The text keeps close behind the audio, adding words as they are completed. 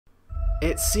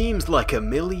It seems like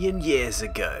 1,000,000 years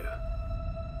ago.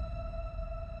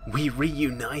 We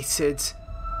reunited,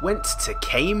 went to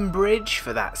Cambridge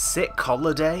for that sick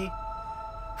holiday,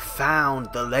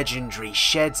 found the legendary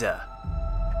Sheda,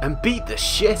 and beat the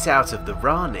shit out of the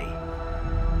Rani.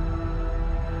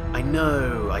 I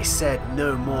know I said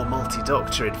no more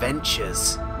multi-doctor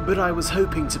adventures, but I was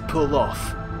hoping to pull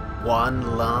off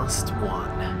one last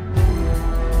one.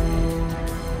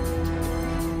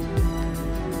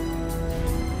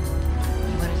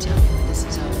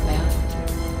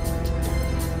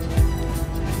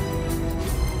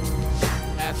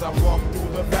 As I walk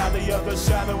through the valley of the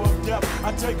shadow of death,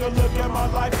 I take a look at my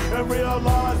life and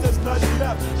realize there's nothing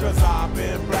left. Cause I've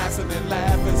been blasting and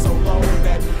laughing so long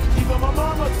that even my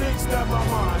mama thinks that my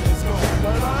mind is gone.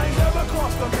 But I ain't never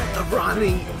crossed a man. The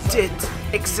Rani did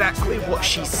exactly what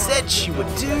she said she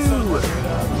would do.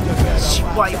 She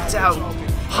wiped out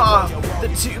half the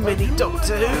too many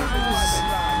Doctor Who's.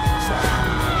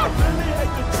 I really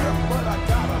hate the trip, but I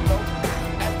gotta know.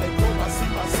 As they go, I see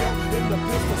myself in the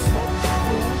pistol smoke.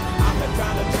 I'm the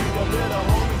kind of treat a little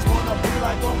homies wanna be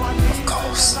like on my knees. Of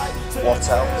course. What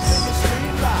else?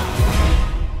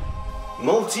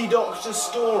 Multi-Doctor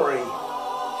story.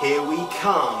 Here we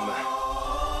come.